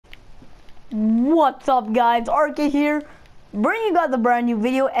What's up, guys? Arkax here, bringing you guys a brand new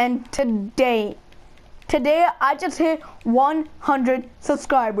video. And today I just hit 100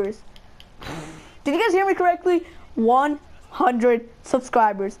 subscribers. Did you guys hear me correctly? 100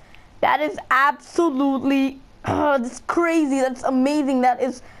 subscribers. That is absolutely that's crazy. That's amazing. That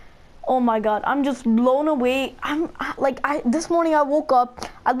is, oh my god, I'm just blown away. This morning I woke up,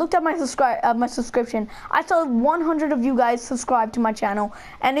 I looked at my subscription. I saw 100 of you guys subscribe to my channel,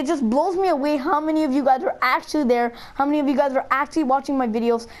 and it just blows me away how many of you guys are actually there, how many of you guys are actually watching my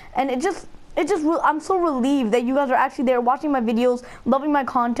videos. And I'm so relieved that you guys are actually there watching my videos, loving my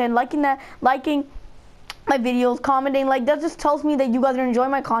content, liking my videos, commenting. Like, that just tells me that you guys are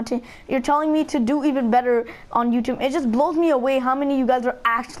enjoying my content. You're telling me to do even better on YouTube. It just blows me away how many of you guys are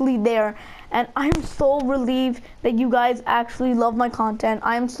actually there, and I'm so relieved that you guys actually love my content.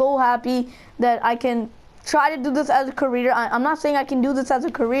 I am so happy that I can try to do this as a career. I'm not saying I can do this as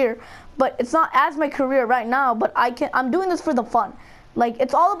a career, but it's not as my career right now, but I'm doing this for the fun. Like,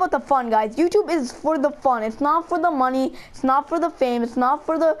 it's all about the fun, guys. YouTube is for the fun. It's not for the money. It's not for the fame. It's not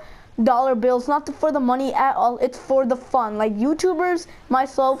for the dollar bills, not for the money at all. It's for the fun. Like, YouTubers,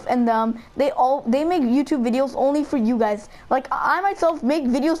 myself and them, they make YouTube videos only for you guys. Like, I myself make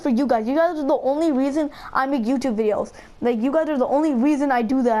videos for you guys. You guys are the only reason I make YouTube videos. Like, you guys are the only reason I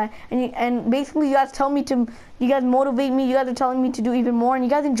do that. And basically, you guys tell me to, you guys motivate me. You guys are telling me to do even more, and you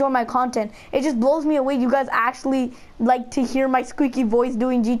guys enjoy my content. It just blows me away. You guys actually like to hear my squeaky voice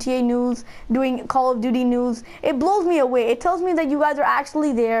doing GTA news, doing Call of Duty news. It blows me away. It tells me that you guys are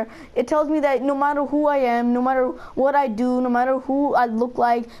actually there. It tells me that no matter who I am, no matter what I do, no matter who I look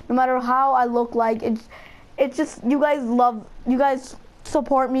like, no matter how I look like, it's just, you guys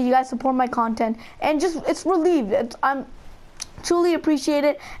support me, you guys support my content, and just, it's relieved. I'm truly appreciate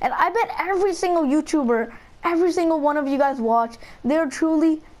it. And I bet every single YouTuber, every single one of you guys watch, they're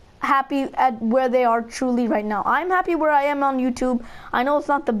truly happy at where they are truly right now. I'm happy where I am on YouTube. I know it's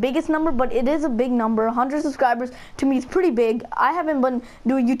not the biggest number, but it is a big number. 100 subscribers to me is pretty big. I haven't been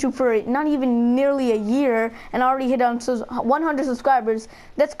doing YouTube for not even nearly a year, and I already hit on 100 subscribers.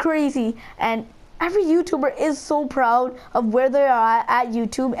 That's crazy. And every YouTuber is so proud of where they are at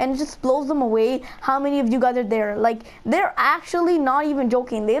YouTube, and it just blows them away how many of you guys are there. Like, they're actually not even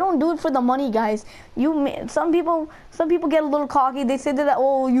joking. They don't do it for the money, guys. Some people get a little cocky. They say that,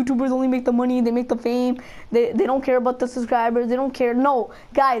 oh, YouTubers only make the money, they make the fame. They don't care about the subscribers. They don't care. No,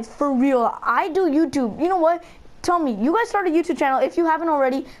 guys, for real. I do YouTube. You know what? Tell me, you guys start a YouTube channel. If you haven't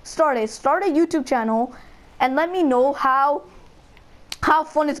already, start a YouTube channel, and let me know how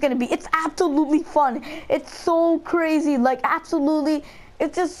fun it's gonna be. It's absolutely fun. It's so crazy. Like, absolutely,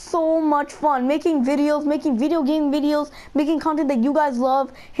 it's just so much fun making videos, making video game videos, making content that you guys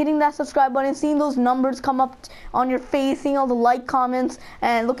love, hitting that subscribe button, seeing those numbers come up on your face, seeing all the like comments,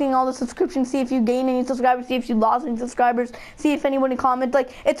 and looking at all the subscriptions, see if you gain any subscribers, see if you lost any subscribers, see if anyone comments.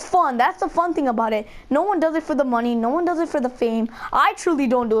 Like, it's fun. That's the fun thing about it. No one does it for the money. No one does it for the fame. I truly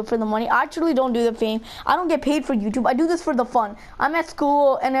don't do it for the money. I truly don't do the fame. I don't get paid for YouTube. I do this for the fun. I'm at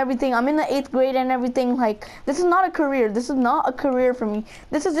school and everything. I'm in the 8th grade and everything. Like, this is not a career. This is not a career for me.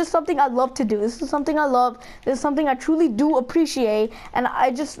 This is just something I love to do. This is something I love. This is something I truly do appreciate, and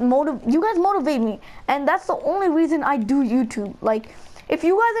I just you guys motivate me, and that's the only reason I do YouTube. Like, if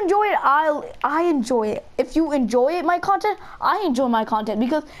you guys enjoy it, I enjoy it. If you enjoy my content, I enjoy my content,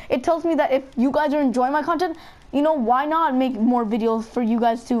 because it tells me that if you guys are enjoying my content, you know, why not make more videos for you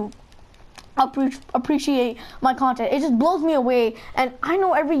guys to appreciate my content. It just blows me away. And I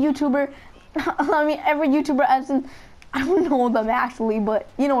know every YouTuber, I mean, every YouTuber, as in, I don't know them actually, but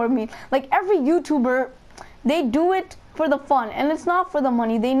you know what I mean. Like, every YouTuber, they do it for the fun, and it's not for the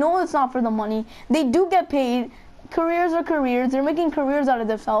money. They know it's not for the money. They do get paid. Careers are careers. They're making careers out of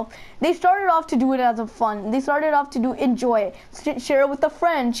themselves. They started off to do it as a fun. They started off to enjoy it. Share it with a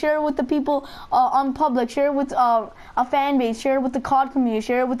friend. Share it with the people on public. Share it with a fan base. Share it with the COD community.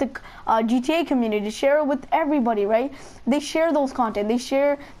 Share it with the GTA community. Share it with everybody, right? They share those content.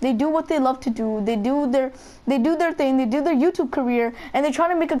 They do what they love to do. They do their thing. They do their YouTube career, and they try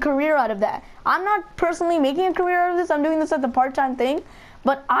to make a career out of that. I'm not personally making a career out of this. I'm doing this as a part-time thing.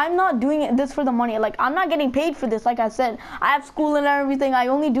 But I'm not doing this for the money. Like, I'm not getting paid for this. Like I said, I have school and everything. I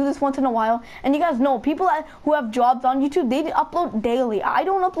only do this once in a while. And you guys know, people who have jobs on YouTube, they upload daily. I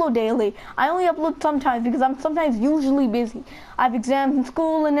don't upload daily. I only upload sometimes, because I'm sometimes usually busy. I have exams in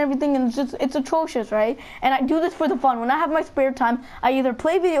school and everything, and it's atrocious, right? And I do this for the fun. When I have my spare time, I either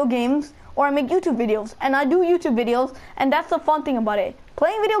play video games or I make YouTube videos. And I do YouTube videos, and that's the fun thing about it.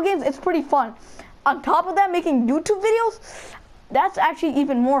 Playing video games, it's pretty fun. On top of that, making YouTube videos, that's actually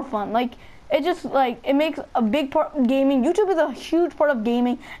even more fun. Like, it just like it makes a big part of gaming. YouTube is a huge part of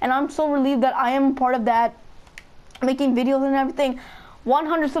gaming, and I'm so relieved that I am part of that, making videos and everything.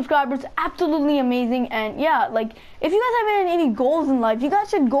 100 subscribers, absolutely amazing. And yeah, like if you guys have any goals in life, you guys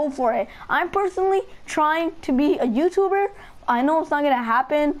should go for it. I'm personally trying to be a YouTuber. I know it's not gonna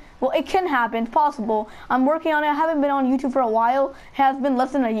happen. Well, it can happen, it's possible. I'm working on it. I haven't been on YouTube for a while. It has been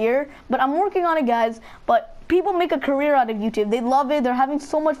less than a year, but I'm working on it, guys. But people make a career out of YouTube. They love it. They're having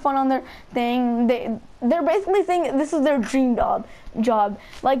so much fun on their thing. They're basically saying this is their dream job.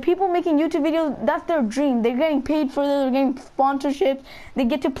 Like people making YouTube videos, that's their dream. They're getting paid for it. They're getting sponsorships. They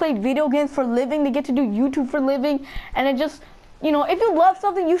get to play video games for a living. They get to do YouTube for a living. And it just, you know, if you love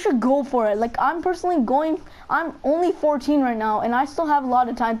something, you should go for it. Like I'm personally I'm only 14 right now, and I still have a lot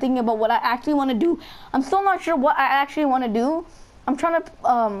of time thinking about what I actually want to do. I'm still not sure what I actually want to do. I'm trying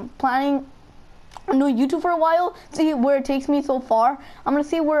to, planning on doing YouTube for a while, see where it takes me so far. I'm gonna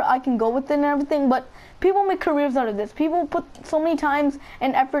see where I can go with it and everything, but people make careers out of this. People put so many times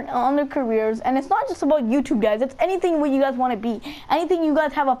and effort on their careers, and it's not just about YouTube, guys. It's anything where you guys want to be, anything you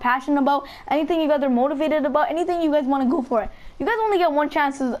guys have a passion about, anything you guys are motivated about, anything you guys want to go for it. You guys only get one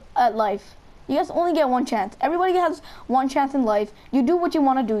chance at life. You guys only get one chance. Everybody has one chance in life. You do what you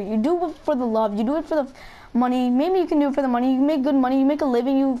want to do. You do it for the love. You do it for the money. Maybe you can do it for the money. You make good money. You make a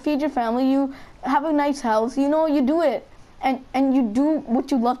living. You feed your family. You have a nice house. You know, you do it. And you do what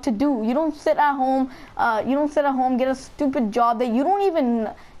you love to do. You don't sit at home. Get a stupid job that you don't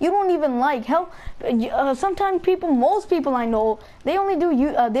even like. Hell, sometimes most people I know, they only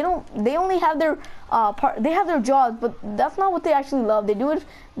they only have their they have their jobs, but that's not what they actually love. They do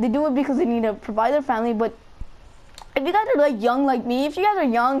it because they need to provide their family. But if you guys are like young like me, if you guys are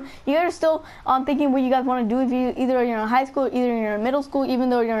young, you guys are still thinking what you guys want to do. If you either you're in high school, either you're in middle school, even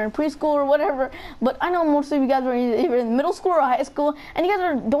though you're in preschool or whatever. But I know most of you guys are either in middle school or high school, and you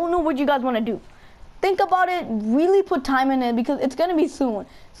guys don't know what you guys want to do. Think about it. Really put time in it, because it's gonna be soon.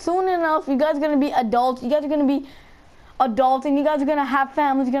 Soon enough, you guys are gonna be adults. You guys are gonna be adults, and you guys are gonna have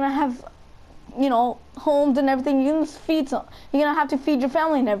families. You're gonna have, you know, homes and everything. You're gonna have to feed your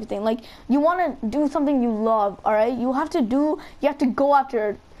family and everything. Like, you want to do something you love, all right? You have to go after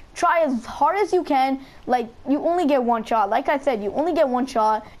it. Try as hard as you can. Like, you only get one shot. Like I said, you only get one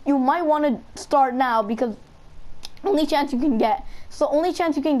shot. You might want to start now, because only chance you can get. It's the only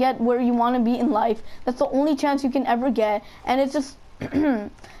chance you can get where you want to be in life. That's the only chance you can ever get. And it's just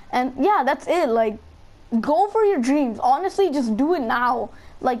and yeah, that's it. Like, go for your dreams. Honestly, just do it now.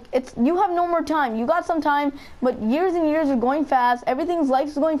 Like, you have no more time. You got some time, but years and years are going fast. Life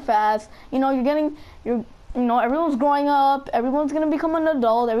is going fast. You know, everyone's growing up. Everyone's gonna become an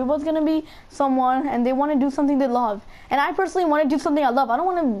adult. Everyone's gonna be someone, and they want to do something they love. And I personally want to do something I love. I don't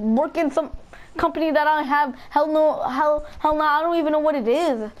want to work in some company that I have. Hell no. I don't even know what it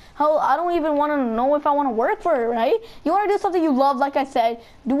is. Hell, I don't even want to know if I want to work for it. Right? You want to do something you love. Like I said,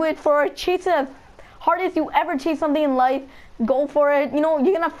 do it for it. Chase it as hard as you ever chase something in life. Go for it. You know,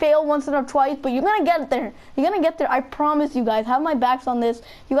 you're gonna fail once or twice, but you're gonna get there. You're gonna get there. I promise you guys. Have my backs on this.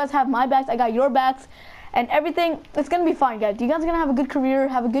 You guys have my backs. I got your backs. And everything, it's gonna be fine, guys. You guys are gonna have a good career,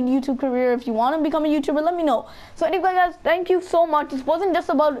 have a good YouTube career. If you want to become a YouTuber, let me know. So anyway, guys, thank you so much. This wasn't just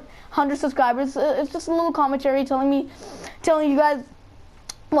about 100 subscribers. It's just a little commentary telling you guys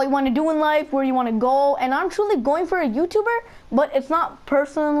what you want to do in life, where you want to go. And I'm truly going for a YouTuber, but it's not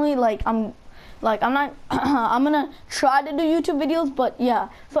personally like I'm not I'm gonna try to do YouTube videos, but yeah.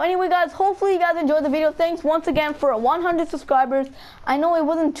 So anyway, guys, hopefully you guys enjoyed the video. Thanks once again for 100 subscribers. I know it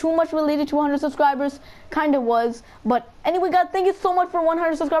wasn't too much related to 100 subscribers, kind of was, but anyway, guys, thank you so much for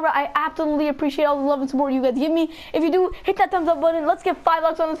 100 subscribers. I absolutely appreciate all the love and support you guys give me. If you do, hit that thumbs up button. Let's get 5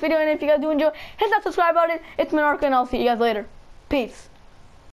 likes on this video, and if you guys do enjoy, hit that subscribe button. It's been Arkax, and I'll see you guys later. Peace.